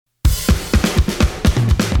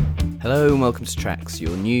Hello and welcome to Tracks,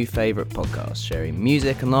 your new favourite podcast, sharing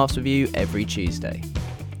music and laughs with you every Tuesday.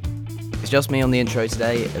 It's just me on the intro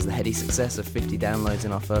today, as the heady success of 50 downloads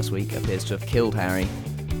in our first week appears to have killed Harry,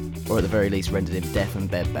 or at the very least rendered him deaf and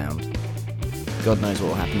bedbound. God knows what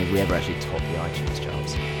will happen if we ever actually top the iTunes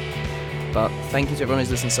charts. But thank you to everyone who's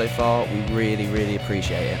listened so far, we really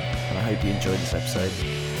appreciate it, and I hope you enjoyed this episode.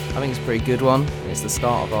 I think it's a pretty good one, and it's the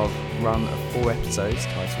start of our run of 4 episodes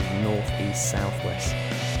titled North, East, South, West.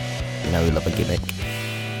 You know we love a gimmick.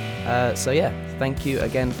 Thank you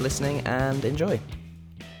again for listening and enjoy.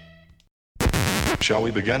 Shall we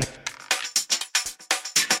begin?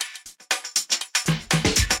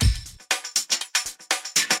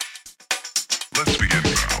 Let's begin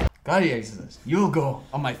now. Gladiators, you'll go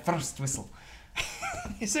on my first whistle.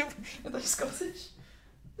 Is it? Are they Scottish?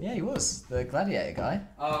 Yeah, he was the gladiator guy.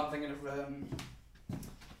 Oh, I'm thinking of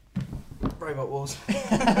Robot Wars.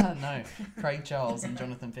 No, Craig Charles and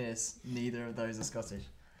Jonathan Pierce. Neither of those are Scottish.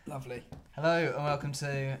 Lovely. Hello and welcome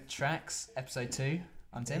to Tracks, episode 2.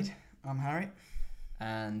 I'm Tim. I'm Harry.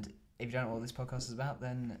 And if you don't know what this podcast is about,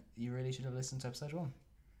 then you really should have listened to episode 1.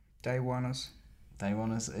 Day oneers. Day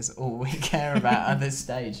 1 is all we care about at this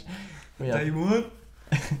stage. Day one.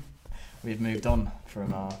 We've moved on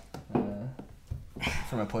from our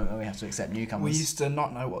from a point where we have to accept newcomers. We used to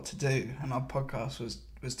not know what to do, and our podcast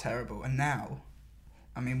was terrible. And now,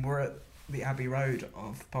 I mean, we're at the Abbey Road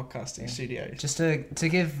of podcasting studios. Just to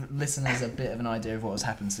give listeners a bit of an idea of what has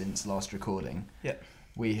happened since last recording. Yeah.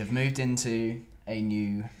 We have moved into a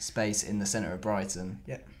new space in the centre of Brighton.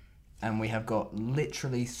 Yeah. And we have got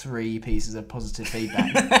literally 3 pieces of positive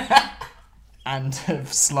feedback and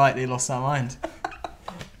have slightly lost our mind.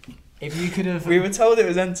 If you could have... We were told it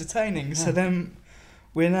was entertaining, so then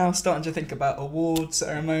we're now starting to think about award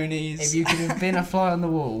ceremonies. If you could have been a fly on the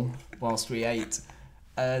wall whilst we ate,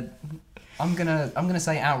 I'm gonna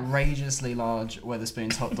say outrageously large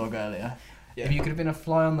Wetherspoons hot dog earlier. Yeah. If you could have been a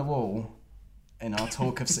fly on the wall in our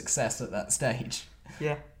talk of success at that stage,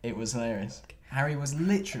 Yeah. it was hilarious. Harry was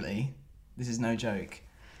literally, this is no joke,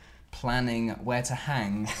 planning where to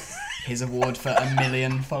hang his award for 1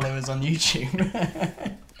 million followers on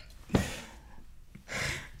YouTube.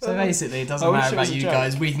 So basically, it doesn't matter about you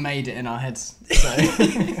guys. We've made it in our heads. So.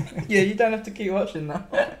 Yeah, you don't have to keep watching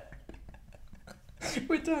that.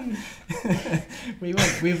 We're done.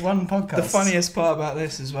 We've won podcasts. The funniest part about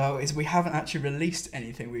this as well is we haven't actually released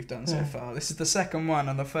anything we've done so far. This is the second one,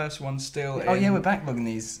 and the first one's still. Oh yeah, we're backlogging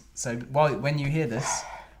these. So when you hear this,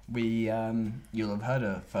 you'll have heard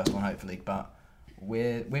a first one hopefully, but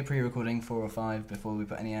we're pre-recording 4 or 5 before we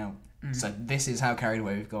put any out. So this is how carried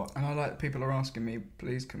away we've got. And I like that people are asking me,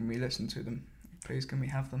 please can we listen to them? Please can we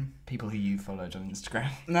have them? People who you followed on Instagram.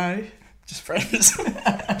 No, just friends.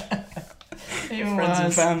 Even Friends and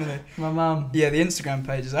worse. family. My mum. Yeah, the Instagram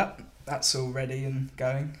page is up. That's all ready and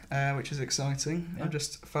going, which is exciting. Yeah. I'm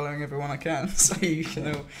just following everyone I can, so you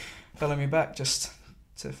can all follow me back just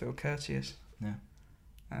to feel courteous. Yeah.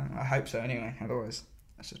 I hope so anyway, otherwise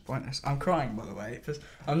that's just pointless. I'm crying, by the way, because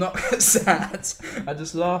I'm not sad. I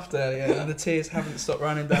just laughed earlier and the tears haven't stopped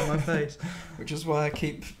running down my face, which is why I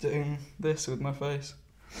keep doing this with my face.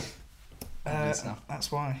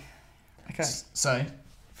 That's why. Okay. So,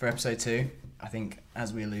 for episode 2, I think,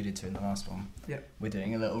 as we alluded to in the last one, we're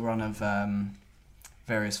doing a little run of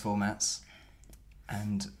various formats,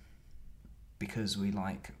 and because we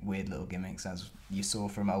like weird little gimmicks, as you saw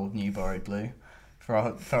from Old New Borrowed Blue, for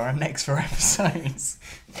our next 4 episodes,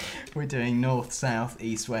 we're doing North, South,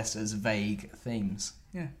 East, West as vague themes.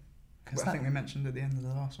 Yeah. Well, I think we mentioned at the end of the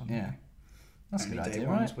last one. Yeah. That's a good idea,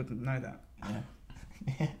 ones right? wouldn't know that.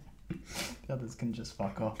 Yeah. The others can just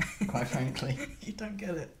fuck off, quite frankly. You don't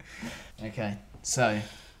get it. Okay, so,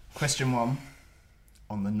 question 1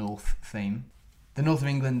 on the North theme. The North of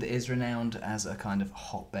England is renowned as a kind of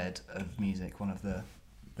hotbed of music, one of the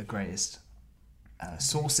greatest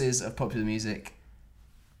sources of popular music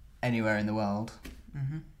anywhere in the world.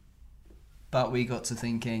 Mm-hmm. But we got to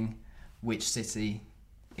thinking, which city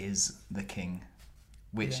is the king?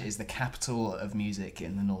 Which is the capital of music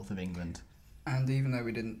in the North of England? And even though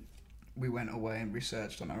we went away and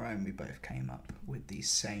researched on our own, we both came up with the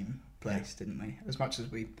same place, didn't we? As much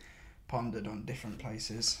as we pondered on different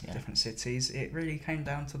places, different cities, it really came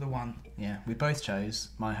down to the one. Yeah, we both chose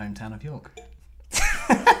my hometown of York.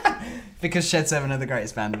 Because Shed 7 are the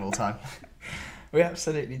greatest band of all time. We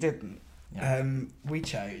absolutely didn't. Yeah. We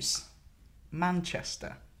chose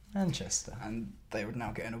Manchester. Manchester. And they would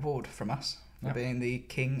now get an award from us for Yep. being the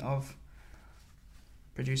king of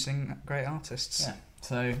producing great artists. Yeah.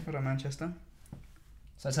 So Well done, Manchester.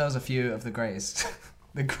 tell us a few of the greatest,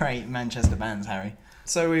 the great Manchester bands, Harry.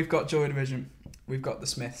 So we've got Joy Division, we've got the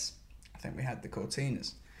Smiths, think we had the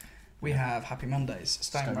Cortinas. We have Happy Mondays,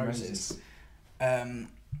 Stone Roses.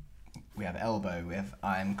 We have Elbow, we have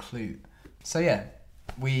I Am Clute. So yeah,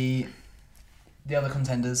 the other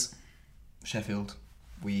contenders, Sheffield.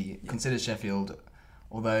 We considered Sheffield,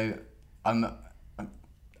 although I'm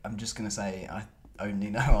just gonna say I only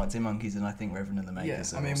know Arctic Monkeys and I think Reverend and the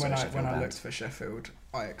Makers. Yeah, I mean when I looked for Sheffield,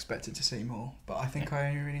 I expected to see more, but I think I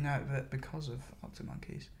only really know it because of Arctic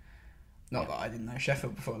Monkeys. Not that I didn't know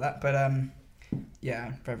Sheffield before that, but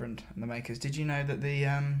yeah, Reverend and the Makers. Did you know that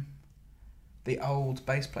the old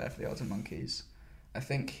bass player for the Arctic Monkeys, I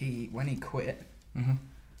think when he quit,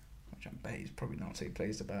 which I bet he's probably not too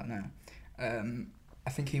pleased about now. I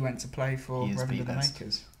think he went to play for Reverend and the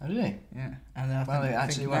Makers. Oh, did he? Yeah, and I it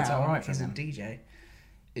actually worked out right for him. He's a DJ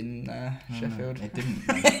in Sheffield. It didn't.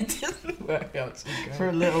 It didn't work out so good. For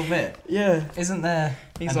a little bit. Yeah. Isn't there?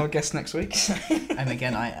 He's our guest next week. And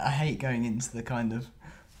again, I hate going into the kind of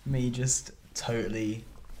me just totally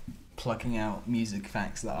plucking out music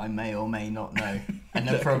facts that I may or may not know, and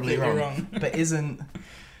they're probably wrong. But isn't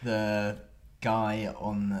the guy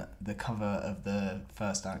on the cover of the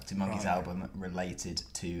first Arctic Monkeys album related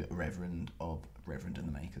to Reverend and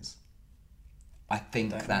the Makers? I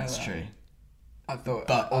think that's true. I thought,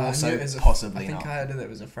 but also possibly not. I think I heard that it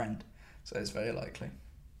was a friend, so it's very likely.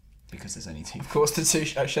 Because there's only two. Of course, the two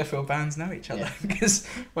Sheffield bands know each other, because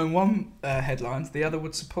when one headlines, the other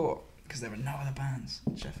would support, because there are no other bands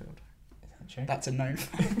in Sheffield. Is that true? That's a known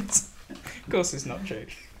fact. Of course, it's not true.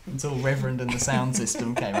 Until Reverend and the Sound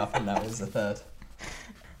System came up, and that was the third.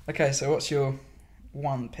 Okay, so what's your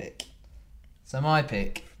one pick? So my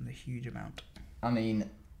pick, from the huge amount. I mean,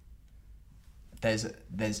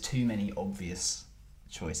 there's too many obvious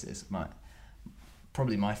choices.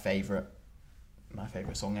 Probably my favourite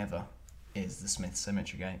song ever is The Smiths'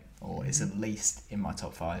 Cemetery Gate, or it's at least in my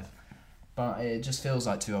top 5. But it just feels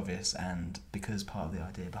like too obvious, and because part of the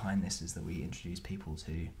idea behind this is that we introduce people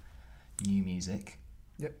to new music.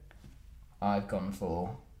 Yep. I've gone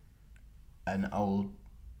for an old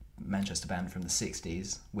Manchester band from the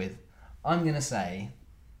 60s with, I'm going to say,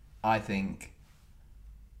 I think,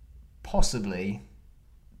 possibly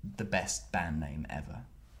the best band name ever.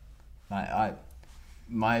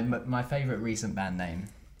 My favourite recent band name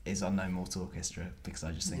is Unknown Mortal Orchestra, because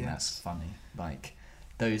I just think that's funny. Like,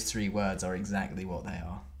 those 3 words are exactly what they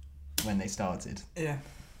are when they started. Yeah.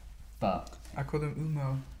 But I call them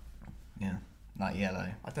Umo. Yeah, like yellow.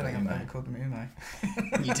 I don't think I've ever called them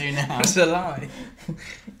Umo. You do now. It's a lie.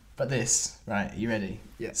 But this, right, are you ready?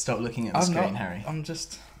 Yeah. Stop looking at the screen, Harry. I'm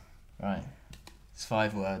just... Right. It's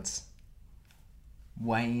 5 words.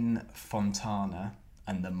 Wayne Fontana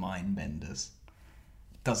and the Mindbenders.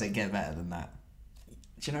 Does it get better than that?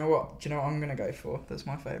 Do you know what I'm going to go for? That's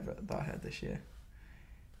my favourite that I had this year.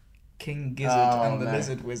 King Gizzard and the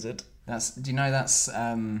Lizard Wizard. Do you know that's...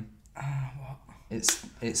 what?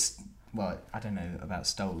 It's well, I don't know about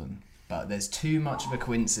Stolen, but there's too much of a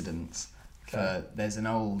coincidence. There's an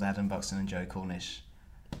old Adam Buxton and Joe Cornish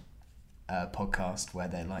podcast where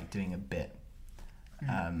they're like doing a bit,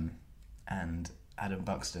 and Adam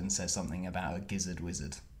Buxton says something about a gizzard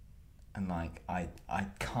wizard, and like I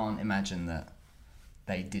can't imagine that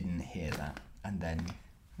they didn't hear that, and then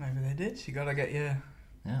maybe they did. You gotta get your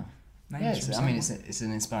names. Yeah, it's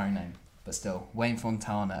an inspiring name, but still, Wayne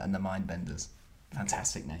Fontana and the Mindbenders,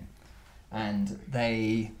 fantastic name, and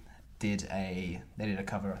they did a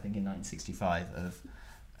cover, I think in 1965, of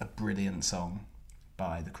a brilliant song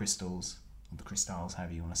by the Crystals, or the Crystals,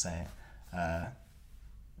 however you want to say it.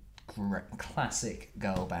 Classic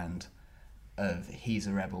girl band of He's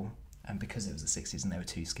a Rebel, and because it was the 60s and they were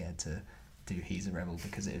too scared to do He's a Rebel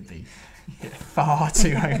because it would be far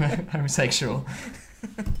too homosexual,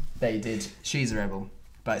 they did She's a Rebel.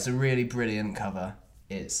 But it's a really brilliant cover.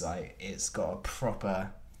 It's got a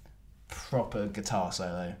proper guitar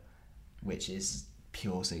solo, which is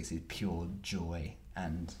pure 60s, pure joy,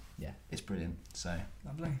 and yeah, it's brilliant. So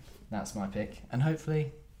lovely. That's my pick, and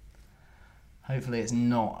hopefully it's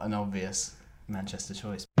not an obvious Manchester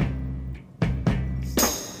choice.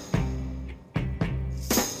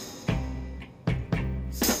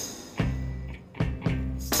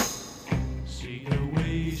 See the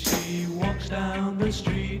way she walks down the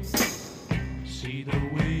street. See the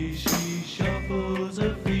way she shuffles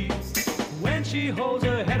her feet. When she holds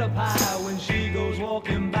her head up high, when she goes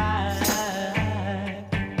walking by,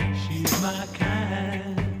 she's my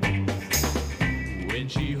kind. When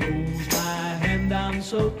she holds my hand, I'm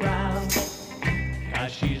so proud,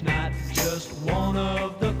 'cause she's not just one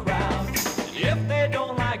of the crowd. If they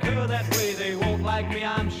don't like her that way, they won't like me,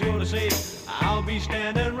 I'm sure to say. I'll be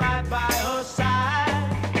standing right by her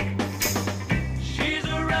side. She's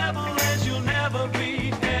a rebel and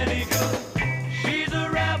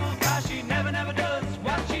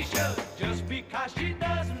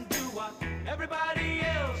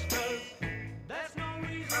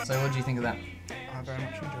what do you think of that? I very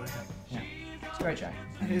much enjoyed it. Yeah, it's a great track.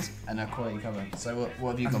 It is. And a quality cover. So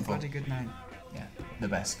what have you And a gone for? bloody good name. Yeah, the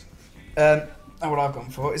best. What I've gone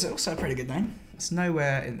for is also a pretty good name. It's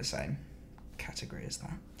nowhere in the same category as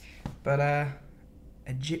that. But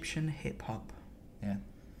Egyptian hip hop. Yeah.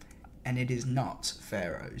 And it is not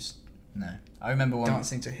pharaohs No, I remember once.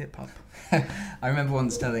 dancing to hip hop. I remember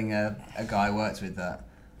once telling a guy I worked with that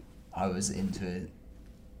I was into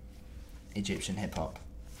Egyptian hip hop.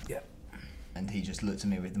 Yep. And he just looked at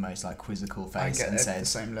me with the most like quizzical I face get and the said,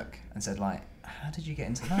 same look. like, "How did you get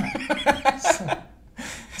into that?"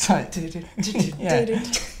 It's like, yeah,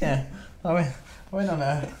 yeah. I went on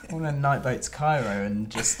a night boat to Cairo and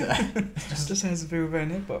just Just has to do with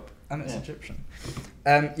hip hop, and it's Yeah. Egyptian.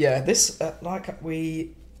 This, like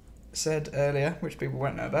we said earlier, which people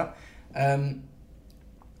won't know about,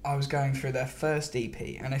 I was going through their first EP,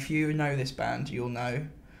 and if you know this band, you'll know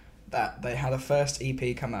that they had a first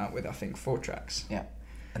EP come out with, I think, 4 tracks, yeah,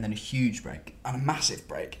 and then a huge break. and a massive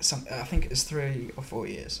break. I think it was 3 or 4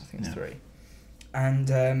 years. I think it's Yeah. 3. And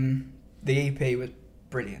the EP was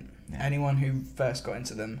brilliant. Yeah. Anyone who first got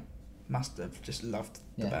into them must have just loved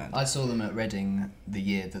the band. I saw them at Reading the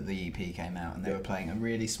year that the EP came out, and they were playing a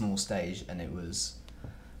really small stage, and it was,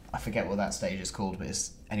 I forget what that stage is called, but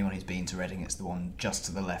it's anyone who's been to Reading, it's the one just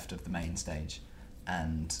to the left of the main stage,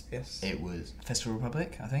 and Yes. it was Festival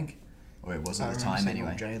Republic, I think, or it was I at the remember time seeing anyway.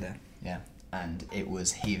 Rob J there. Yeah, and it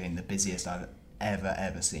was heaving, the busiest I've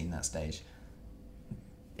ever seen that stage.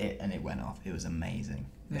 It went off. It was amazing.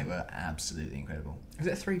 Yeah. They were absolutely incredible. Is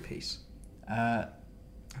it a 3-piece? Uh,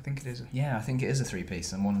 I think it is. yeah, I think it is a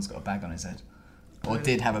 3-piece, and one has got a bag on his head, or Really?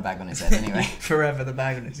 did have a bag on his head anyway. Forever the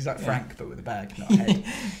bag on it. He's like Yeah. Frank, but with a bag, not a head.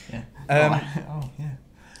 Yeah. Um, yeah.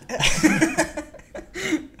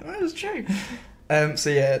 That was true.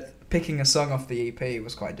 Picking a song off the EP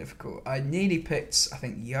was quite difficult. I nearly picked, I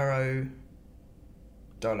think, Euro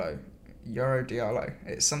Diallo.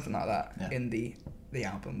 It's something like that Yeah. in the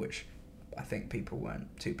album, which I think people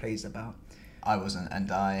weren't too pleased about. I wasn't, and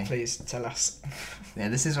I. Please tell us. Yeah,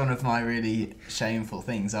 this is one of my really shameful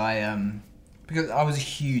things. Because I was a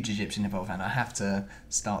huge Egyptian hip hop fan, I have to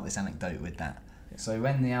start this anecdote with that. So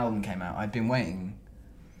when the album came out, I'd been waiting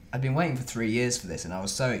for 3 years for this, and I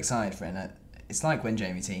was so excited for it. And it's like when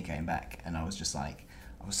Jamie T came back, and I was just like,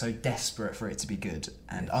 I was so desperate for it to be good.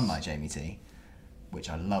 And Yes. unlike Jamie T, which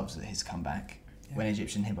I loved his comeback, Yeah. when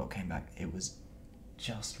Egyptian hip hop came back, it was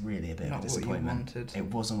just really a bit Not of a what you disappointment. wanted. It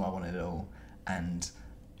wasn't what I wanted at all, and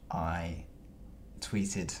I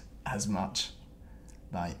tweeted as much,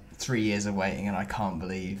 like 3 years of waiting, and I can't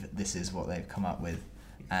believe this is what they've come up with.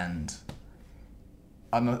 And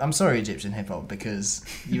I'm sorry, Egyptian hip hop, because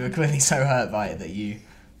you were clearly so hurt by it that you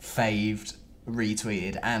faved,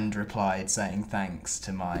 retweeted, and replied saying thanks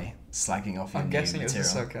to my slagging off your I'm new guessing it material. was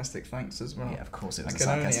a sarcastic thanks as well. Yeah, of course it was I a can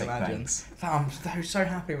only sarcastic imagine. thanks. I'm so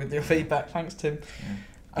happy with your feedback. Thanks, Tim.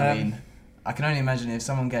 I mean, I can only imagine if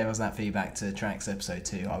someone gave us that feedback to Tracks episode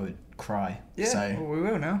 2, I would cry. Yeah, So, well, we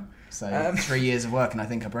will now. 3 years of work, and I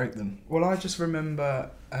think I broke them. Well, I just remember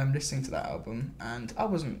listening to that album, and I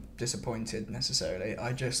wasn't disappointed necessarily.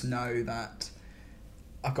 I just know that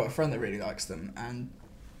I've got a friend that really likes them, and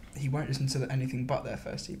he won't listen to anything but their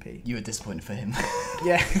first EP. You were disappointed for him.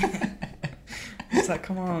 Yeah. It's like,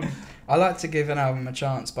 come on. I like to give an album a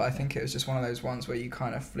chance, but I think it was just one of those ones where you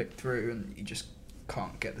kind of flip through and you just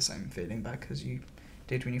can't get the same feeling back as you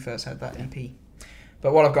did when you first had that EP.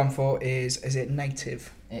 But what I've gone for is it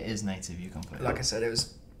Native? It is Native, you can't play it. Like I said, it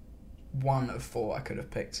was one of 4 I could have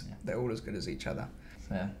picked. Yeah. They're all as good as each other.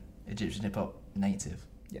 So, yeah, Egyptian hip hop, Native.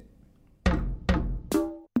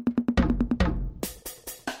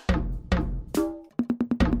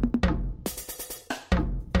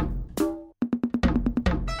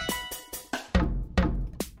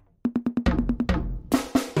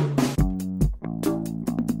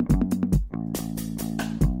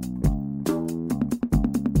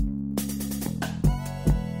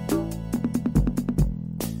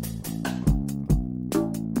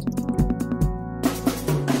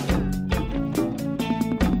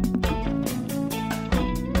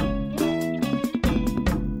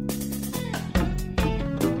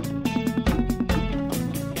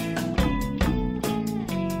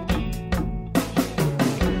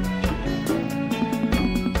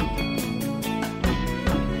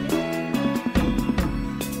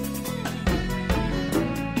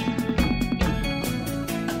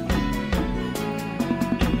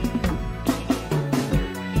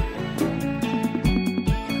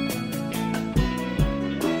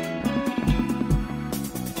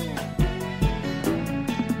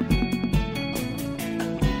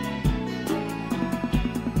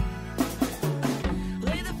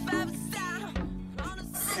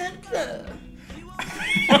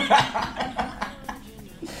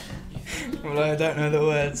 Although I don't know the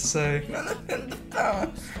words, so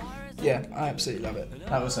yeah, I absolutely love it.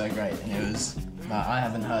 That was so great, and it was. I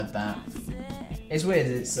haven't heard that. It's weird.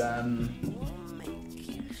 It's I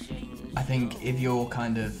think if you're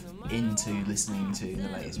kind of into listening to the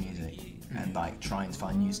latest music and like trying to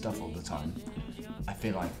find new stuff all the time, I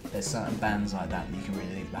feel like there's certain bands like that you can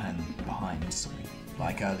really leave behind. Sorry.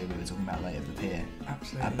 Like earlier we were talking about Late of the Pier,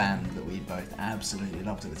 Absolutely. a band that we both absolutely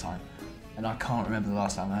loved at the time, and I can't remember the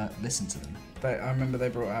last time I listened to them. I remember they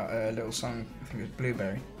brought out a little song, I think it was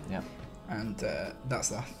Blueberry, Yeah, and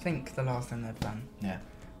that's I think the last thing they've done. yeah.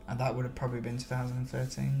 And that would have probably been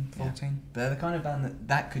 2013, 14. They're the kind of band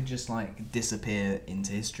that could just like disappear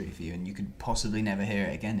into history for you, and you could possibly never hear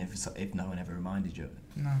it again if no one ever reminded you of it.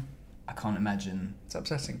 No, I can't imagine. it's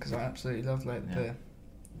upsetting because I absolutely love Late Yeah. Beer.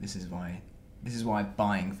 This is why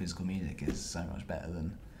buying physical music is so much better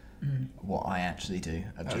than what I actually do.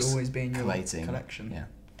 Of That'll just always be in your collating collection. Yeah.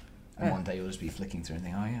 And Yeah. one day you'll just be flicking through and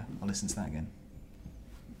think, oh yeah, I'll listen to that again.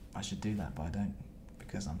 I should do that, but I don't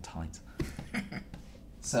because I'm tight.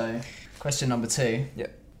 So, question number 2.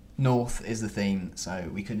 Yep. North is the theme, so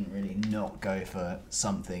we couldn't really not go for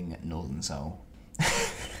something Northern Soul.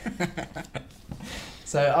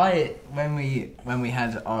 So when we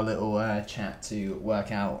had our little chat to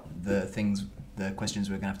work out the questions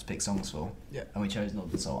we were gonna have to pick songs for, Yeah. and we chose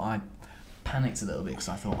Northern Soul, I panicked a little bit because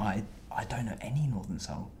I thought I don't know any Northern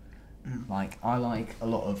Soul. Like I like a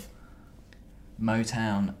lot of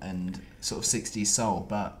Motown and sort of 60s soul,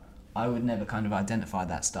 but I would never kind of identify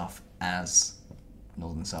that stuff as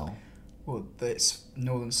Northern Soul. Well, it's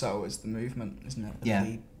Northern Soul is the movement, isn't it?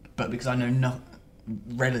 Yeah. But because I know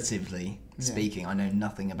relatively Yeah. speaking, I know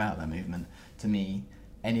nothing about that movement. To me,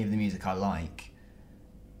 any of the music I like,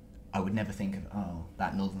 I would never think of, oh,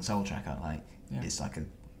 that Northern Soul track I like. Yeah. It's like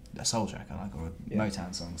a soul track I like, or a Yeah.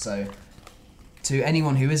 Motown song. So, to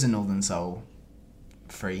anyone who is a Northern Soul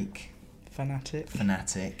freak,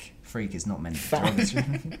 fanatic, freak is not meant to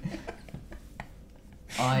derogatory.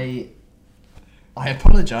 I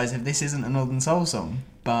apologise if this isn't a Northern Soul song,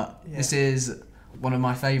 but Yeah. this is one of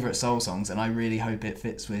my favourite soul songs, and I really hope it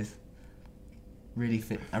fits with.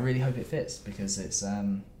 I really hope it fits because it's.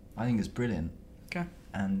 I think it's brilliant. Okay.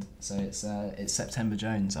 And so it's September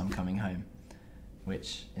Jones, I'm Coming Home,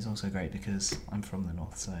 which is also great because I'm from the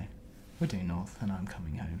north, so we're doing north, and I'm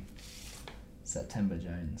coming home. September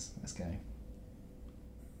Jones, let's go.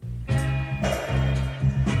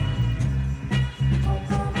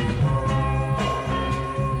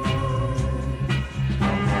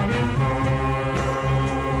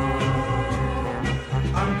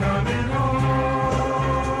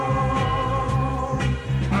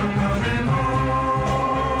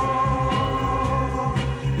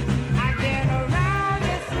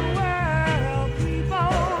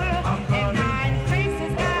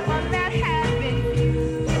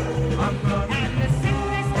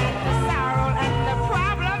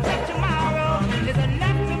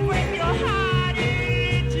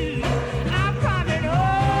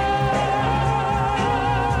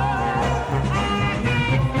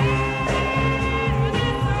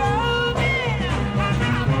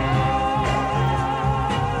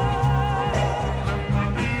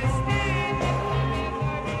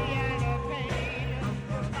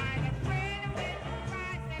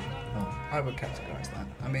 I would categorise that.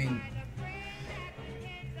 I mean,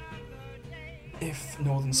 if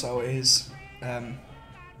Northern Soul is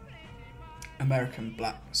American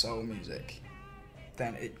black soul music,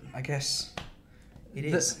 then I guess it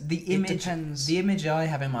is. The It image, depends. the image I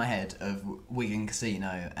have in my head of Wigan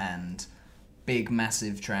Casino and big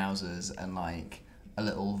massive trousers and like a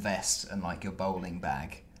little vest and like your bowling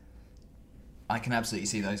bag, I can absolutely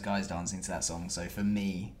see those guys dancing to that song. So for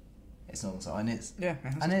me, it's Northern Soul, and it's Yeah, it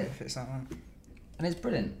has and to it- be if it's like that. and it's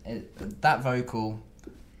brilliant. That vocal,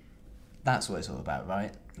 that's what it's all about,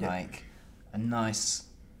 right? Yeah. Like a nice,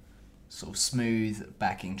 sort of smooth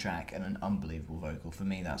backing track and an unbelievable vocal. For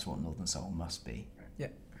me, that's what Northern Soul must be. Yeah.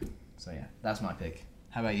 So yeah, that's my pick.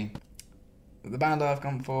 How about you? The band I've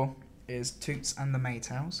gone for is Toots and the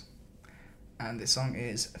Maytals, and the song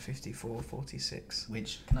is 5446.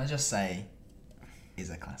 Which, can I just say, is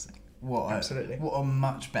a classic. Absolutely. What a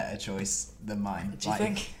much better choice than mine. Do you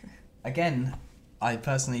think? Again, I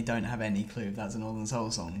personally don't have any clue if that's a Northern Soul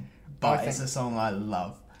song, but it's a song I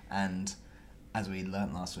love, and as we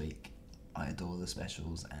learnt last week, I adore the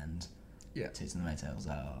Specials, and Yeah. Toots and the Maytals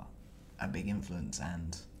are a big influence,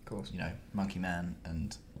 and Of course. you know, Monkey Man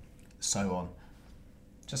and so on.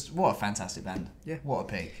 Just what a fantastic band. Yeah. What a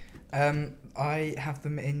pick. I have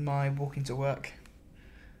them in my walking to work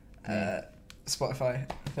Yeah. Spotify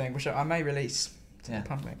thing, which I may release to Yeah. the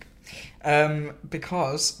public,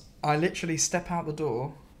 because I literally step out the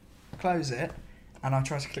door, close it, and I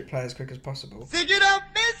try to click play as quick as possible. Stick it up,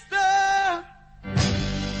 mister.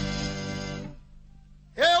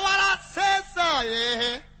 Hear what I said, sir,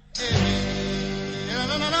 yeah. Yeah,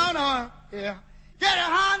 no, yeah. Get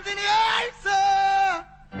your hands in the air, sir.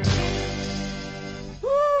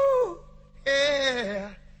 Woo, yeah.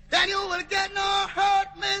 Then you will get no hurt,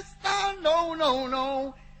 mister. No, no,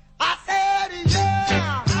 no. I said,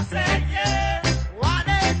 yeah. I said, yeah. What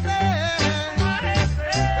they say. What they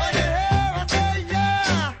say. What you hear, I say,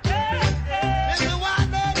 yeah. This is what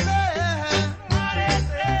they say.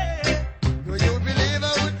 Do you believe I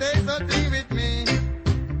would take something with me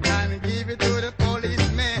and give it to the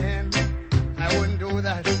policeman? I wouldn't do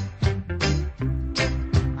that.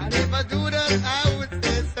 And if I do that, I would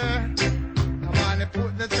say, sir, come on and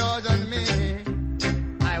put the charge on me.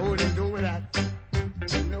 I wouldn't do that.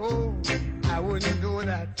 No, I wouldn't do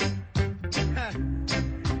that.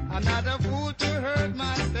 I'm not a fool to hurt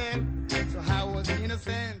myself, so I was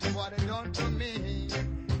innocent. What they done to me,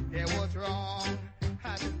 they was wrong.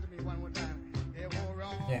 Happen to me one more time. They were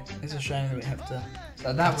wrong. Yeah, it's a shame that we have to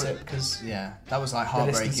So that was cut it because yeah, that was like the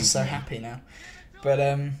heartbreaking. listeners are so for me. happy now. But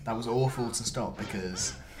That was awful to stop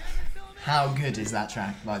because how good is that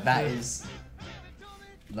track? Like that is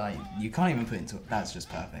like you can't even put into. That's just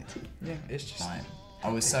perfect. yeah, it's just Like I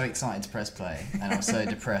was so excited to press play and I was so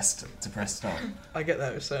depressed to press stop. I get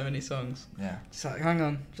that with so many songs. Yeah. It's like, hang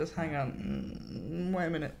on, just hang on, wait a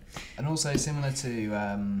minute. And also similar to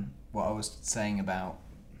what I was saying about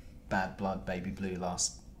Bad Blood, Baby Blue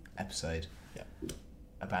last episode. Yeah.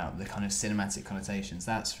 About the kind of cinematic connotations.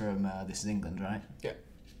 That's from This Is England, right? Yeah.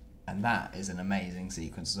 And that is an amazing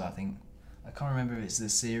sequence as well. I think I can't remember if it's the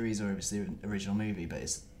series or if it's the original movie, but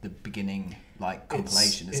it's the beginning like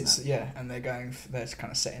compilation, isn't it? Yeah, and they're they're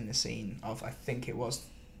kind of setting the scene of, I think it was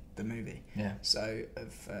the movie. Yeah. So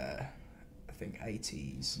of I think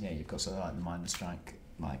 80s. Yeah, you've got sort of like the Minor Strike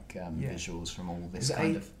like Yeah. visuals from all this Is it kind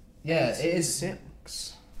eight- of. Yeah, it is.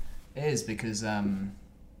 86. It is because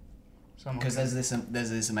there's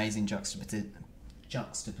this amazing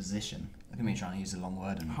juxtaposition. Look at me trying to use a long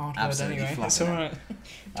word and Hard word absolutely anyway. fluff It's it out. alright.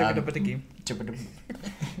 Check it up at the game.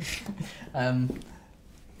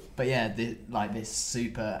 But yeah, this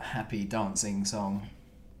super happy dancing song,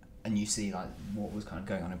 and you see like what was kind of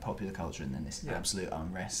going on in popular culture, and then this Yeah. absolute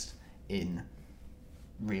unrest in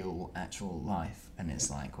real actual life, and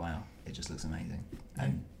it's like wow, it just looks amazing.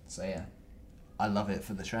 And so yeah, I love it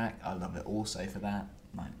for the track. I love it also for that.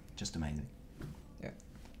 Like just amazing. Yeah.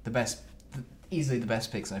 Easily the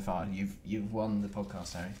best pick so far. You've won the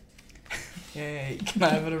podcast, Harry. Yay, can I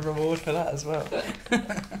have a reward for that as well?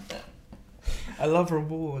 I love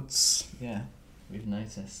rewards. Yeah, we've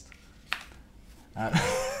noticed.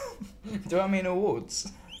 Do I mean awards?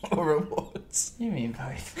 Or rewards? You mean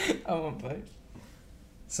both. I want both.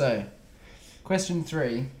 So, question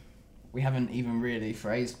 3, we haven't even really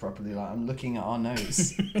phrased properly. Like I'm looking at our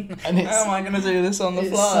notes, and it's How am I going to do this on the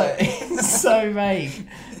it's fly? it's so vague.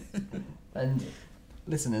 And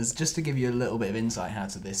listeners, just to give you a little bit of insight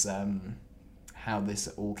how this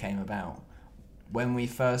all came about. When we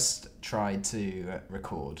first tried to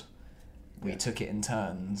record, we took it in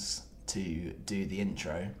turns to do the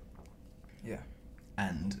intro, Yeah.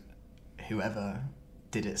 and whoever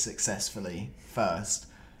did it successfully first,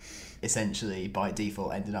 essentially by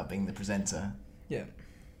default ended up being the presenter. Yeah.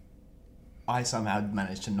 I somehow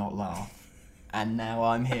managed to not laugh, and now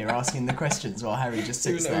I'm here asking the questions while Harry just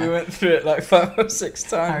sits Even though we there. went through it like 5 or 6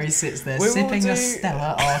 times. Harry sits there We will sipping do- a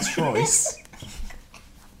Stella Artois.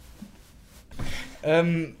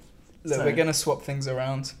 Look, So- we're going to swap things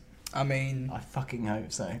around. I mean, I fucking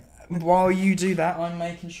hope so. while you do that, I'm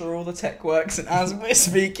making sure all the tech works, and as we're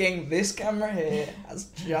speaking, this camera here has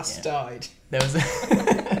just died. There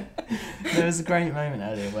was a great moment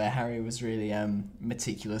earlier where Harry was really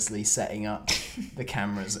meticulously setting up the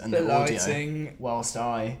cameras and The the audio, lighting. whilst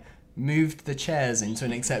I moved the chairs into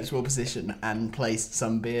an acceptable position and placed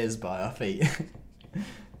some beers by our feet.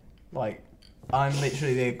 Like, I'm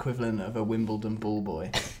literally the equivalent of a Wimbledon ball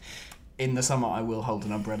boy. In the summer, I will hold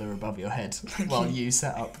an umbrella above your head while you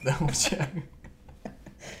set up the audio.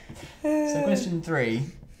 So question 3,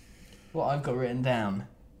 what I've got written down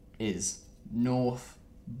is North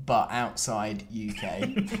but outside UK.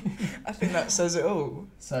 I think that says it all.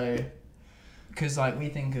 So, because like we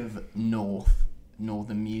think of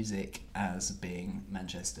northern music as being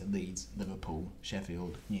Manchester, Leeds, Liverpool,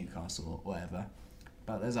 Sheffield, Newcastle, or whatever,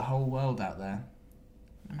 but there's a whole world out there,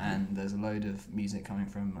 and there's a load of music coming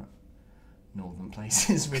from northern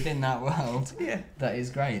places within that world. Yeah. That is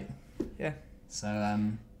great. Yeah. So,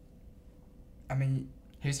 I mean,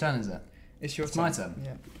 whose turn is it? it's your It's turn. my turn.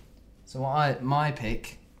 Yeah. So my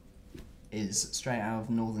pick is straight out of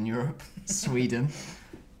Northern Europe, Sweden,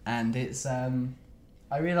 and it's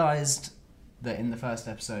I realised that in the first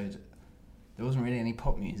episode there wasn't really any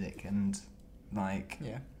pop music, and like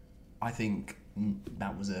Yeah. I think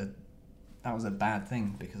that was a bad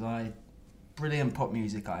thing, because brilliant pop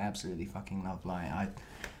music I absolutely fucking love. Like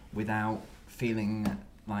without feeling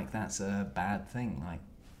like that's a bad thing. Like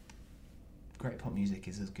great pop music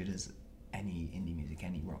is as good as any indie music,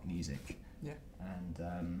 any rock music. Yeah.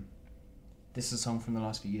 And this is a song from the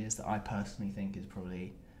last few years that I personally think is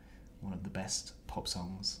probably one of the best pop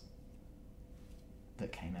songs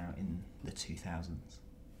that came out in the 2000s.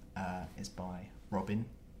 It's by Robin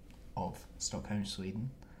of Stockholm, Sweden,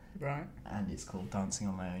 Right. and it's called Dancing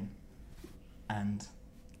on My Own. And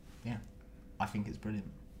yeah, I think it's brilliant.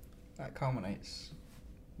 That culminates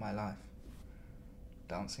my life.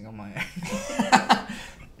 Dancing on my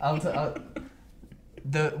own.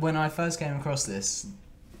 When I first came across this,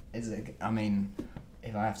 I mean,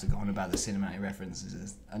 if I have to go on about the cinematic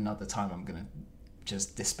references, another time I'm gonna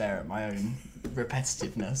just despair at my own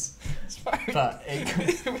repetitiveness. But it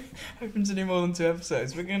happens any more than 2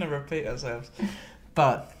 episodes. We're gonna repeat ourselves.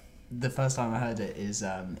 But the first time I heard it is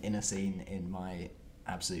in a scene in my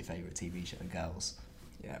absolute favourite TV show, Girls.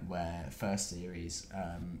 Yeah. Where first series,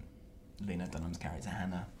 Lena Dunham's character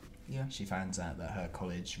Hannah, Yeah. she finds out that her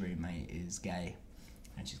college roommate is gay,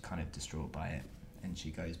 and she's kind of distraught by it. And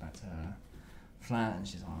she goes back to her flat, and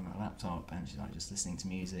she's on her laptop, and she's like just listening to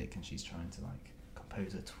music, and she's trying to like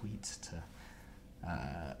compose a tweet to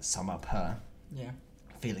sum up her Yeah.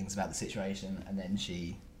 feelings about the situation. And then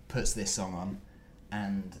she puts this song on,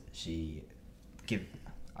 and I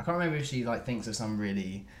can't remember if she like thinks of some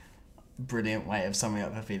really brilliant way of summing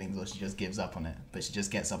up her feelings, or she just gives up on it. But she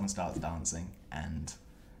just gets up and starts dancing, and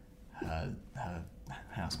her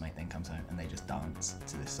housemate then comes home, and they just dance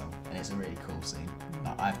to this song, and it's a really cool scene.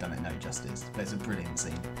 Like, I've done it no justice, but it's a brilliant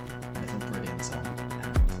scene, and it's a brilliant song.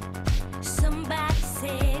 And Somebody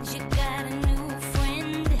said you got a new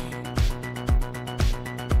friend.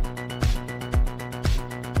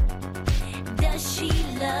 Does she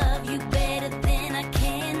love you better than I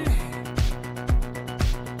can?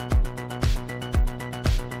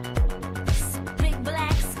 Big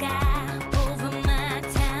black sky over my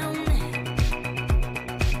town.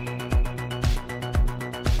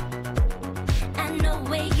 I know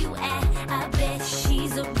where you at, I bet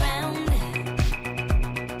she's around.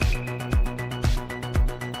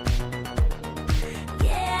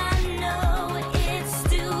 Yeah, I know it's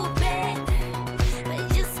stupid,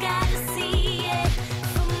 but just gotta see it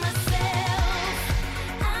for myself.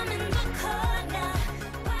 I'm in the corner,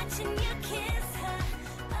 watching you kiss her.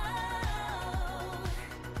 Oh.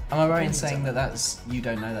 am I right in saying that you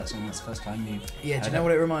don't know that song? That's the first time you? Yeah, do you know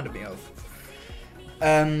what it reminded me of?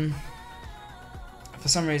 For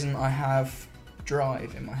some reason, I have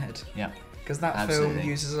Drive in my head. Yeah, Because that Absolutely. film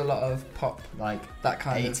uses a lot of pop, like that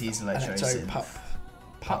kind 80s of electro synth.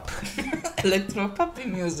 pop, electro poppy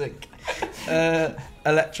music,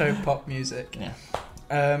 electro pop music. Yeah.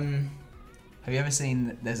 Um, Have you ever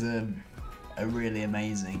seen? There's a really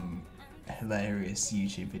amazing, hilarious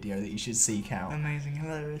YouTube video that you should seek out, amazing,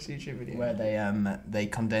 hilarious YouTube video. where they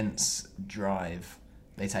condense Drive.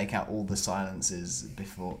 They take out all the silences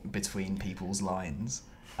between people's lines,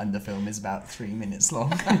 and the film is about 3 minutes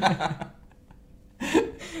long.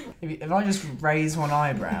 If I just raise one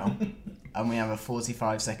eyebrow and we have a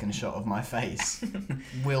 45-second shot of my face,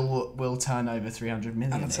 we'll turn over 300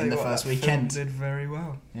 million And I'll tell in you the what, first that film weekend. did very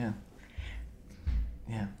well. Yeah.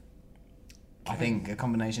 I think a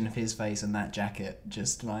combination of his face and that jacket,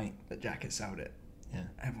 just like, The jacket sold it. yeah,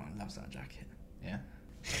 Everyone loves that jacket. yeah.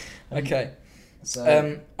 Okay.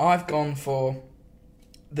 So I've gone for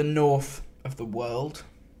the north of the world.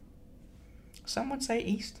 Some would say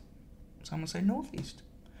east. Some would say northeast.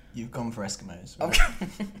 you've gone for Eskimos. I've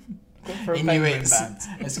Right? gone for a penguin Inuits. band.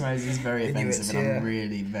 Eskimos is very Inuits, offensive, and yeah. I'm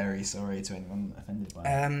really very sorry to anyone offended by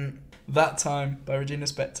it. That Time by Regina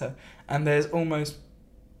Spektor. And there's almost,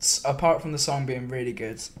 apart from the song being really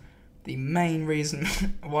good, the main reason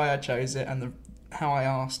why I chose it and how I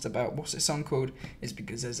asked about what's this song called is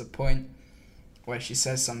because there's a point where she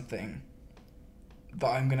says something that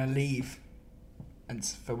I'm going to leave and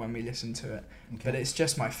for when we listen to it. Okay. But it's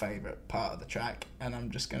just my favourite part of the track, and I'm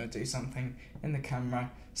just going to do something in the camera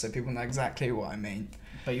so people know exactly what I mean.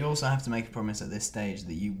 But you also have to make a promise at this stage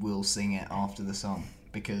that you will sing it after the song,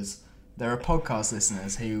 because there are podcast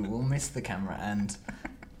listeners who will miss the camera, and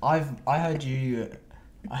I heard you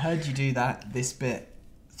do this bit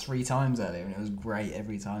 3 times earlier, and it was great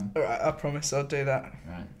every time. All right, I promise I'll do that.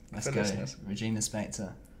 Right, let's For go. listeners. Regina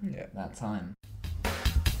Spektor, Yeah. That Time.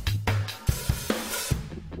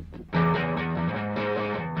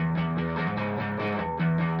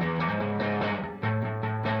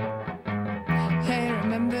 Hey,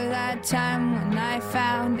 remember that time when I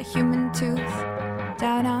found a human tooth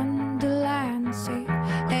down on the land sea?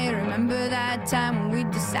 Hey, remember that time when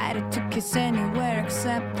we decided to kiss anywhere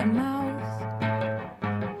except the mouth?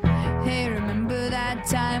 Hey, remember that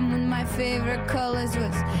time when my favorite colors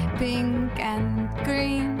was pink and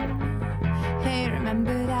green? Hey,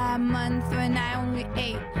 remember that month when I only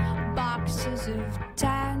ate boxes of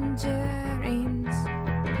tangerines?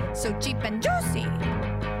 So cheap and juicy.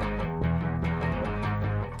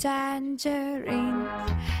 Tangerines.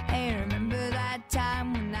 Hey, remember that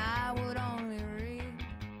time when I would only read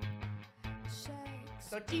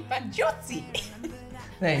so cheap and juicy.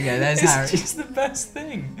 There you go, there's It's Harry. just the best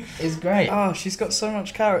thing. It's great. Oh, she's got so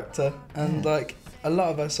much character, and like a lot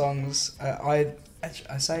of her songs, I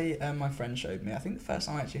say my friend showed me. I think the first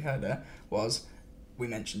time I actually heard her was, we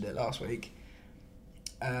mentioned it last week,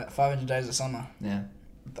 500 Days of Summer. Yeah.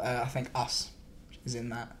 I think Us is in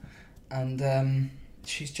that, and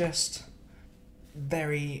she's just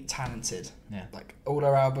very talented. Yeah. Like all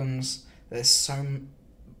her albums, there's so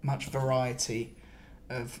much variety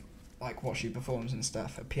of like what she performs and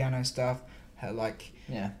stuff. Her piano stuff, her like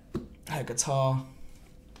Yeah. her guitar.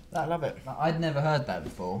 I love it. I'd never heard that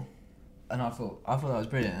before, and I thought that was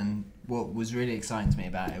brilliant. And what was really exciting to me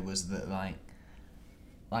about it was that like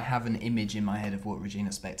I have an image in my head of what Regina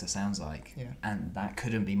Spektor sounds like, Yeah. and that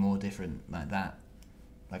couldn't be more different like that.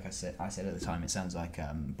 Like I said at the time, it sounds like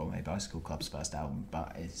Bombay Bicycle Club's first album,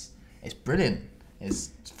 but it's brilliant.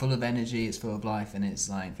 It's full of energy, it's full of life, and it's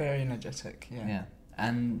like Very energetic. Yeah. yeah,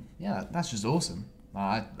 and yeah, that's just awesome.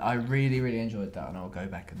 I really really enjoyed that, and I'll go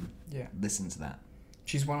back and Yeah. listen to that.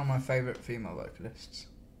 She's one of my favourite female vocalists.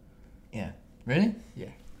 Yeah, really?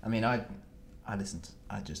 Yeah. I mean, I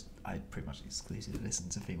pretty much exclusively listen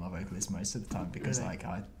to female vocalists most of the time because Really? like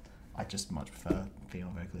I just much prefer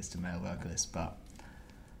female vocalists to male vocalists, but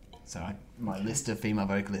so my list of female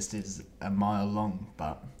vocalists is a mile long,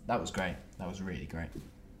 but that was great. That was really great.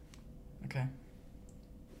 Okay.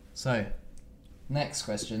 So, next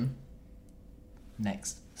question,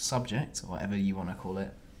 next subject, or whatever you want to call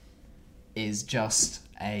it, is just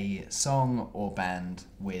a song or band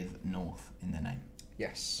with North in the name.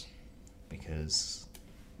 Yes. Because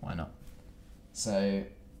why not? So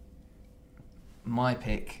my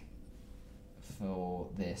pick for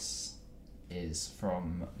this is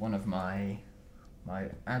from one of my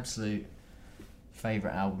absolute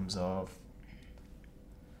favourite albums of,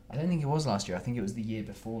 I don't think it was last year, I think it was the year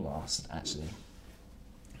before last actually,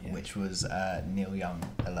 Yeah. which was Neil Young,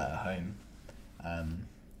 A Letter Home,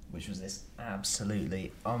 which was this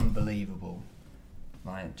absolutely unbelievable,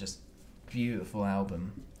 like just beautiful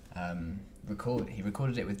album. He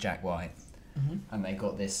recorded it with Jack White, and they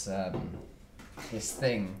got this this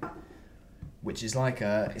thing, which is like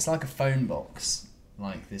it's like a phone box,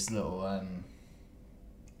 like this little I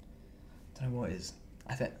don't know what it is.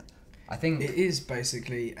 I think It is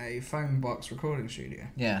basically a phone box recording studio.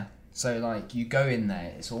 yeah. So like you go in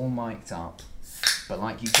there, it's all mic'd up, but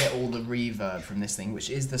like you get all the reverb from this thing, which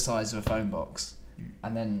is the size of a phone box,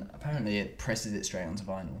 and then apparently it presses it straight onto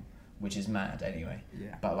vinyl, which is mad anyway.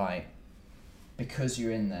 Yeah. But like, because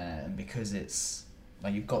you're in there and because it's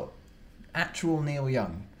like you've got actual Neil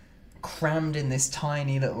Young crammed in this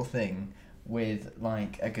tiny little thing with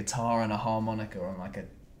like a guitar and a harmonica on like a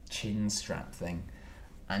chin strap thing,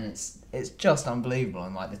 and it's just unbelievable,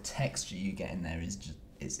 and like the texture you get in there is just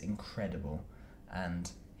it's incredible.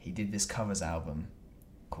 And he did this covers album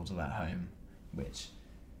called A Letter Home, which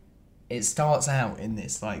it starts out in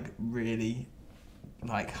this like really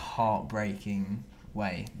like heartbreaking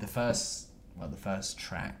way. The first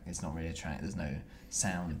track, it's not really a track, there's no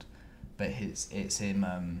sound, but it's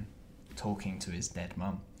him talking to his dead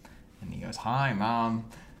mum, and he goes, "Hi mum,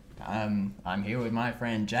 I'm here with my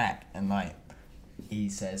friend Jack," and like he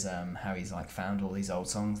says how he's like found all these old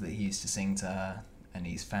songs that he used to sing to her, and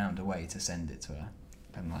he's found a way to send it to her,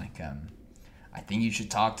 and like I think you should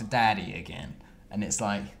talk to Daddy again. And it's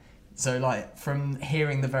like, so like from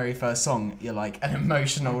hearing the very first song, you're like an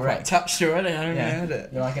emotional wreck. Quite touched already. I haven't even heard it.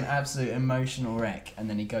 You're like an absolute emotional wreck, and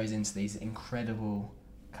then he goes into these incredible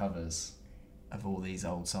covers of all these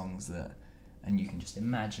old songs and you can just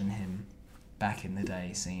imagine him back in the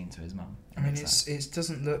day singing to his mum. I mean, like- it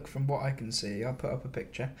doesn't look, from what I can see, I'll put up a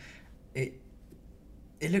picture.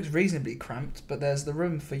 It looks reasonably cramped, but there's the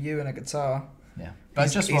room for you and a guitar. yeah, but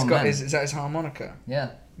He's just got one man. is that his harmonica?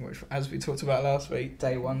 Yeah, which, as we talked about last week,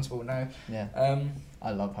 day ones will know. Yeah.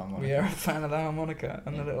 I love harmonica. We are a fan of the harmonica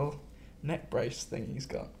and the little neck brace thing he's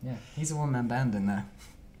got. Yeah, he's a one-man band in there.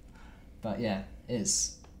 But yeah,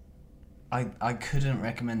 I couldn't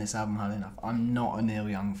recommend this album highly enough. I'm not a Neil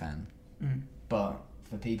Young fan, but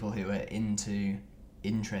for people who are into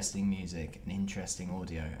interesting music and interesting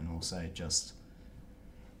audio, and also just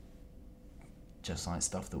like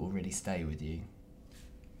stuff that will really stay with you,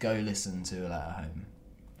 go listen to A Letter Home.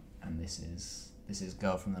 And this is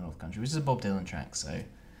Girl from the North Country, which is a Bob Dylan track, so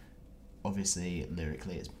obviously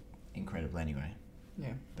lyrically it's incredible anyway.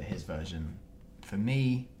 Yeah. But his version, for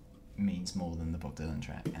me, means more than the Bob Dylan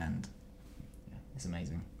track, and yeah, it's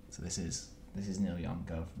amazing. So this is Neil Young,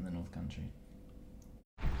 Girl from the North Country.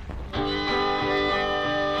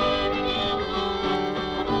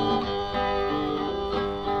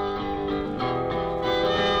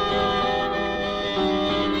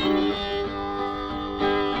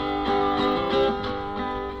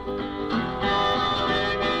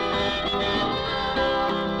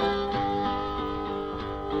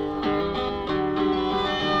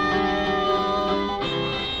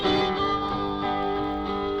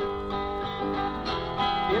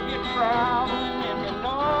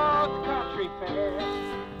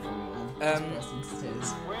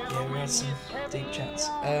 Yeah, we had some deep chats.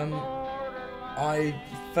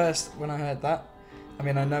 When I heard that, I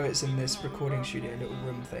mean, I know it's in this recording studio little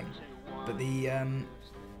room thing, but the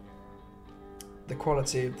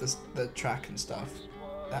quality of the track and stuff,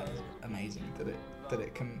 that is amazing. That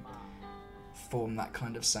it can form that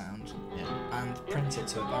kind of sound, and print it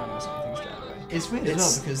to a vinyl or something straight away. It's weird as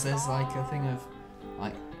well, because there's like a thing of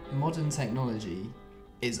like modern technology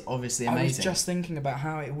is obviously amazing. I was just thinking about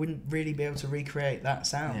how it wouldn't really be able to recreate that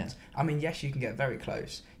sound. Yeah. I mean, yes, you can get very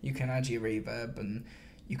close. You can add your reverb and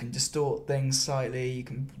you can distort things slightly. You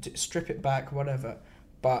can strip it back, whatever.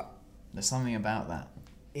 But there's something about that.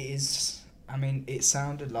 It is. I mean, it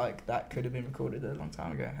sounded like that could have been recorded a long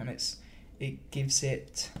time ago, and it gives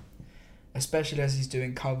it, especially as he's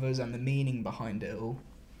doing covers and the meaning behind it all.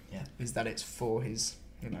 Yeah. Is that it's for his,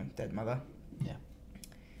 dead mother. Yeah.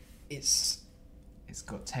 It's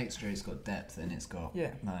got texture, it's got depth, and it's got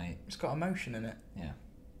it's got emotion in it.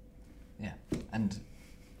 Yeah, and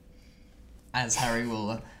as Harry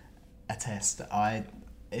will attest, it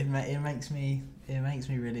makes me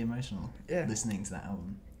really emotional. Yeah. Listening to that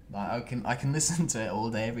album, like I can listen to it all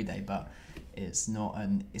day, every day, but it's not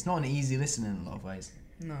an easy listen in a lot of ways.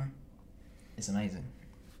 No, it's amazing.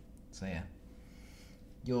 So yeah,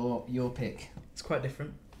 your pick. It's quite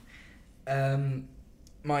different.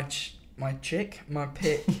 My pick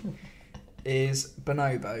is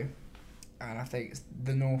Bonobo, and I think it's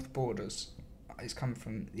The North Borders. It's come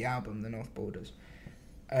from the album The North Borders.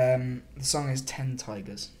 The song is 10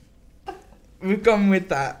 Tigers. We've gone with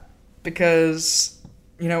that because,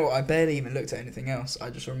 you know what, I barely even looked at anything else.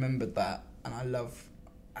 I just remembered that, and I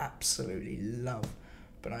absolutely love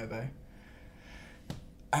Bonobo.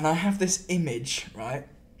 And I have this image, right,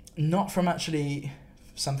 not from actually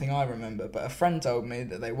something I remember, but a friend told me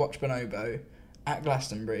that they watched Bonobo at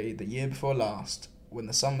Glastonbury the year before last when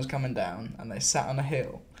the sun was coming down, and they sat on a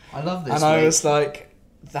hill. I love this. And I was like,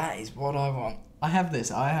 that is what I want. I have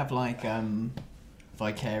this. I have like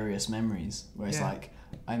vicarious memories where it's like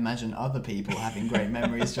I imagine other people having great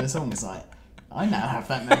memories to a song. It's like I now have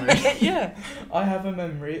that memory. Yeah, I have a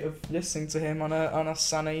memory of listening to him on a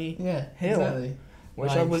sunny hill, exactly.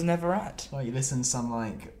 Which I was never at. Like you listen to some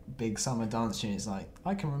like big summer dance tune, it's like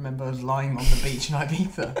I can remember lying on the beach in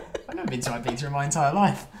Ibiza. I've never been to Ibiza in my entire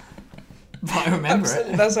life, but I remember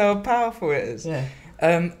it. That's how powerful it is. Yeah.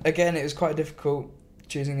 Again, it was quite difficult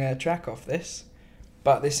choosing a track off this,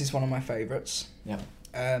 but this is one of my favourites. Yeah.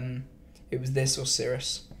 It was this or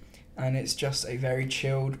Cirrus, and it's just a very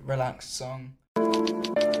chilled, relaxed song.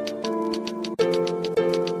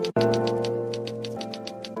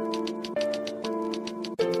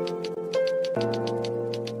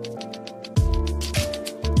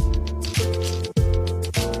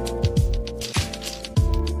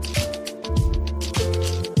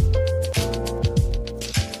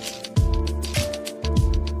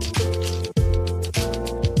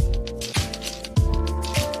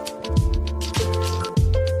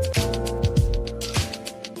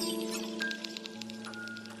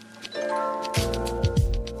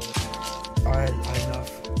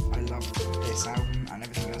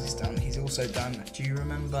 Do you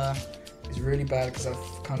remember, it's really bad because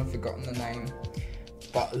I've kind of forgotten the name,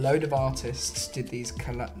 but a load of artists did these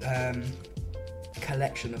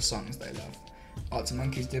collection of songs they love. Arctic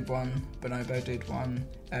Monkeys did one, Bonobo did one,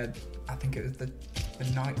 I think it was the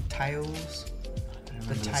Night Tales.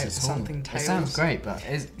 something It Tales. sounds great, but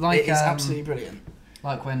it's like It is absolutely brilliant.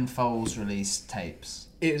 like when Foles released tapes.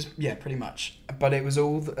 It was, yeah, pretty much. But it was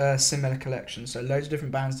all similar collections. So loads of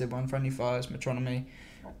different bands did one. Friendly Fires, Metronomy.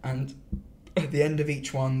 And at the end of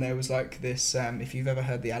each one, there was like this, if you've ever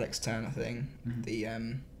heard the Alex Turner thing, the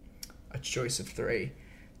A Choice of Three,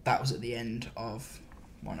 that was at the end of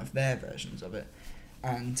one of their versions of it.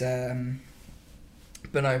 And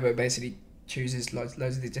Bonobo basically chooses loads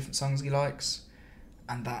of these different songs he likes.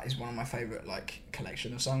 And that is one of my favourite like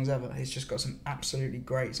collection of songs ever. He's just got some absolutely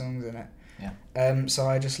great songs in it. Yeah. So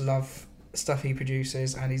I just love stuff he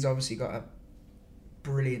produces, and he's obviously got a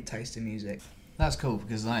brilliant taste in music. That's cool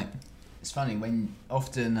because like it's funny when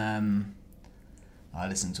often I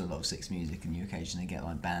listen to a lot of Six Music, and you occasionally get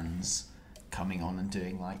like bands coming on and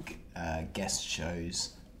doing like guest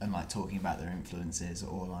shows and like talking about their influences,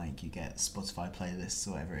 or like you get Spotify playlists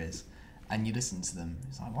or whatever it is, and you listen to them.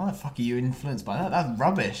 It's like, why the fuck are you influenced by that? That's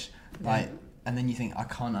rubbish. Like, and then you think, I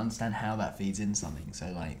can't understand how that feeds in something.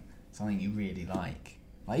 So like something you really like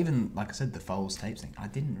even like I said, the Foles tapes thing, I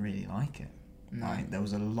didn't really like it. No. Like there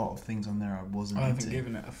was a lot of things on there I wasn't I haven't into.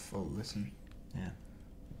 given it a full listen. Yeah,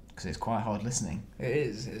 because it's quite hard listening. It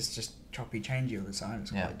is. It's just choppy, changey all the time.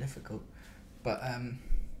 It's quite difficult. But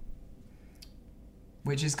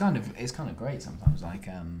which is kind of great sometimes. Like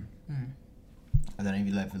I don't know if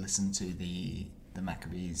you'll ever listen to the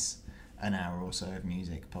Maccabees An Hour or So of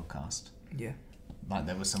Music podcast. yeah, Like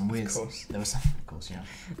there was some weird. Of course. There was some. Of course, yeah.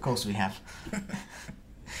 Of course we have.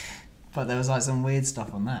 But there was like some weird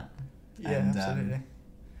stuff on that. yeah, And, absolutely.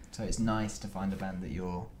 So it's nice to find a band that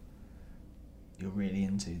you're really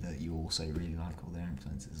into, that you also really like all their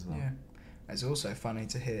influences as well. Yeah. It's also funny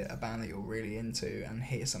to hear a band that you're really into and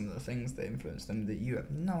hear some of the things that influence them that you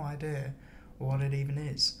have no idea what it even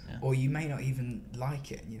is. Yeah. Or you may not even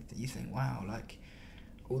like it, and you think, wow, like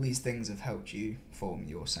all these things have helped you form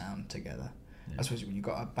your sound together. Yeah. I suppose when you've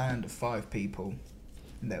got a band of 5 people,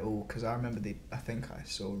 and they're all, because I remember I think I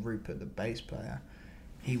saw Rupert, the bass player,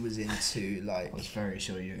 he was into like... I was very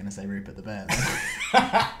sure you were going to say Rupert the Bear.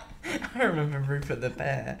 I remember Rupert the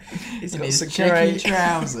Bear. He's In got his some checky great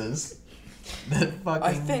trousers. The fucking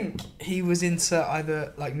I think he was into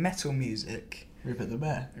either like metal music. Rupert the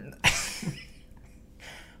Bear.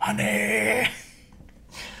 Honey.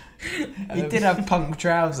 He did have punk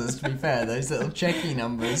trousers, to be fair, those little checky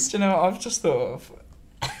numbers. Do you know what I've just thought of?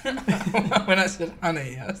 When I said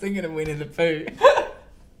honey, I was thinking of Winnie the Pooh.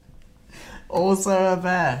 Also a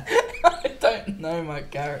bear. I don't know my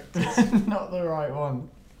characters. Not the right one.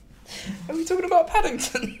 Are we talking about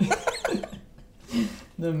Paddington?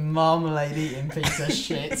 The marmalade eating piece of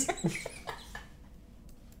shit.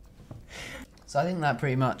 So I think that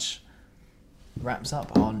pretty much wraps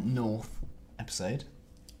up our North episode.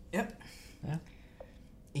 Yep. Yeah.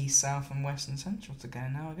 East, South and West and Central to go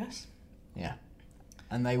now, I guess. Yeah.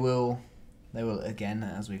 And they will again,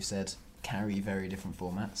 as we've said, carry very different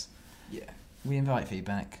formats. Yeah. We invite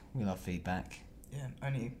feedback. We love feedback. Yeah,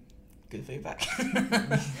 only good feedback.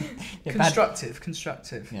 Yeah,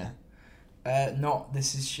 Constructive. Yeah. Not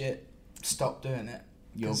this is shit. Stop doing it.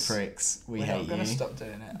 You're 'Cause pricks. We we're hate not gonna you. stop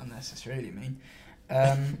doing it unless it's really mean.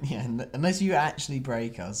 Yeah, unless you actually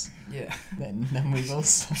break us, Yeah. then we've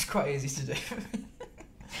also It's quite easy to do.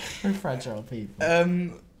 we're fragile people.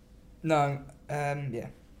 No. Yeah.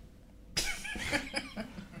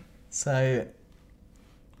 So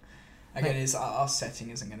Again, it's our setting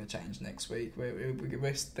isn't going to change next week.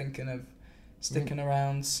 We're thinking of sticking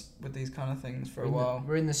around with these kind of things for a while.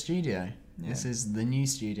 We're in the studio. Yeah. This is the new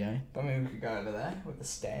studio. I mean, we could go over there with the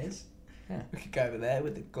stairs. Yeah. We could go over there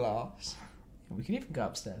with the glass. We could even go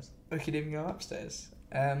upstairs. We could even go upstairs.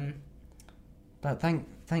 But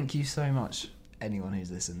thank you so much, anyone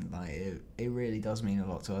who's listened. Like it really does mean a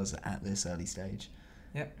lot to us at this early stage.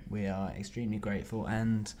 Yep. We are extremely grateful,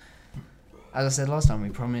 and as I said last time, we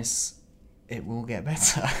promise it will get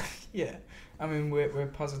better. Yeah. I mean, we're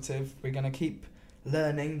positive. We're going to keep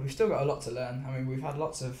learning. We've still got a lot to learn. I mean, we've had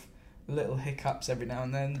lots of little hiccups every now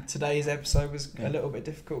and then. Today's episode was a little bit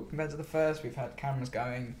difficult compared to the first. We've had cameras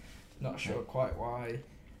going. Not sure quite why.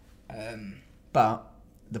 But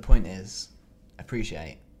the point is,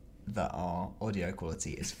 appreciate that our audio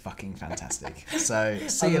quality is fucking fantastic. So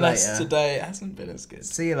see you later. Today it hasn't been as good.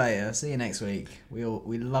 See you later. See you next week. We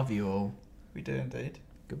love you all. We do indeed.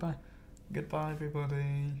 Goodbye. Goodbye, everybody.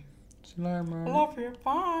 See you later, man. I love you.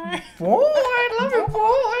 Bye. Boy, I love you,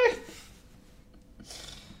 boy.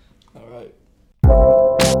 All right.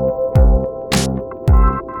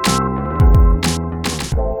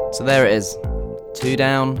 So there it is. 2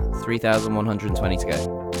 down, 3,120 to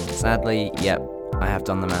go. Sadly, yep, I have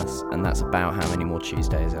done the maths, and that's about how many more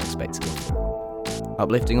Tuesdays I expect to get.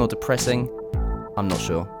 uplifting or depressing? I'm not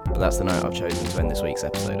sure, but that's the note I've chosen to end this week's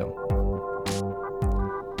episode on.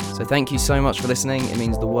 So thank you so much for listening. It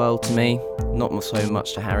means the world to me, not so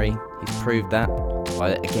much to Harry. He's proved that by,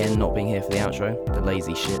 again, not being here for the outro, the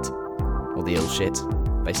lazy shit, or the ill shit,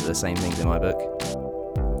 basically the same things in my book.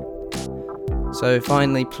 So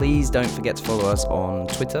finally, please don't forget to follow us on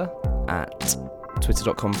Twitter at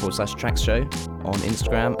twitter.com/tracksshow, on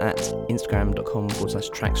Instagram at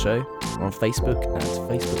instagram.com/tracksshow, or on Facebook at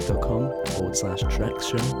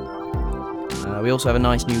facebook.com/tracksshow. We also have a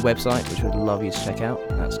nice new website which we'd love you to check out.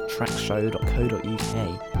 That's trackshow.co.uk.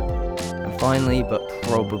 And finally, but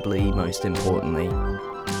probably most importantly,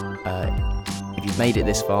 if you've made it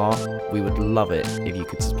this far, we would love it if you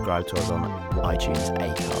could subscribe to us on iTunes,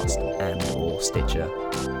 Acast, and or Stitcher,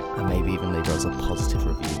 and maybe even leave us a positive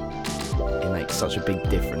review. It makes such a big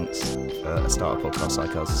difference for a starter podcast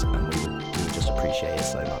like us, and we would just appreciate it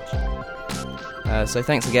so much. So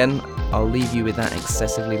thanks again. I'll leave you with that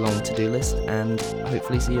excessively long to-do list, and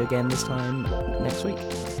hopefully see you again this time next week.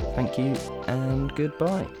 Thank you, and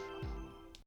goodbye.